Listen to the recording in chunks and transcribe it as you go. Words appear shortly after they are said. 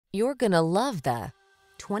You're gonna love the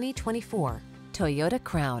 2024 Toyota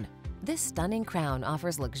Crown. This stunning Crown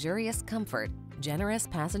offers luxurious comfort, generous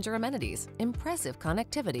passenger amenities, impressive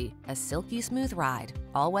connectivity, a silky smooth ride,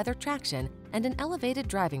 all-weather traction, and an elevated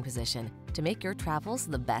driving position to make your travels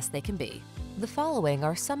the best they can be. The following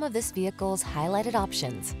are some of this vehicle's highlighted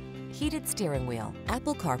options: heated steering wheel,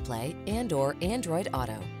 Apple CarPlay and/or Android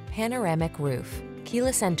Auto, panoramic roof,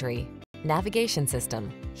 keyless entry, navigation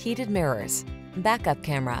system, heated mirrors, backup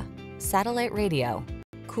camera, satellite radio,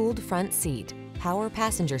 cooled front seat, power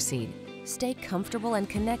passenger seat. Stay comfortable and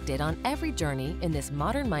connected on every journey in this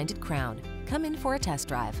modern-minded Crown. Come in for a test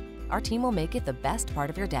drive. Our team will make it the best part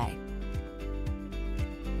of your day.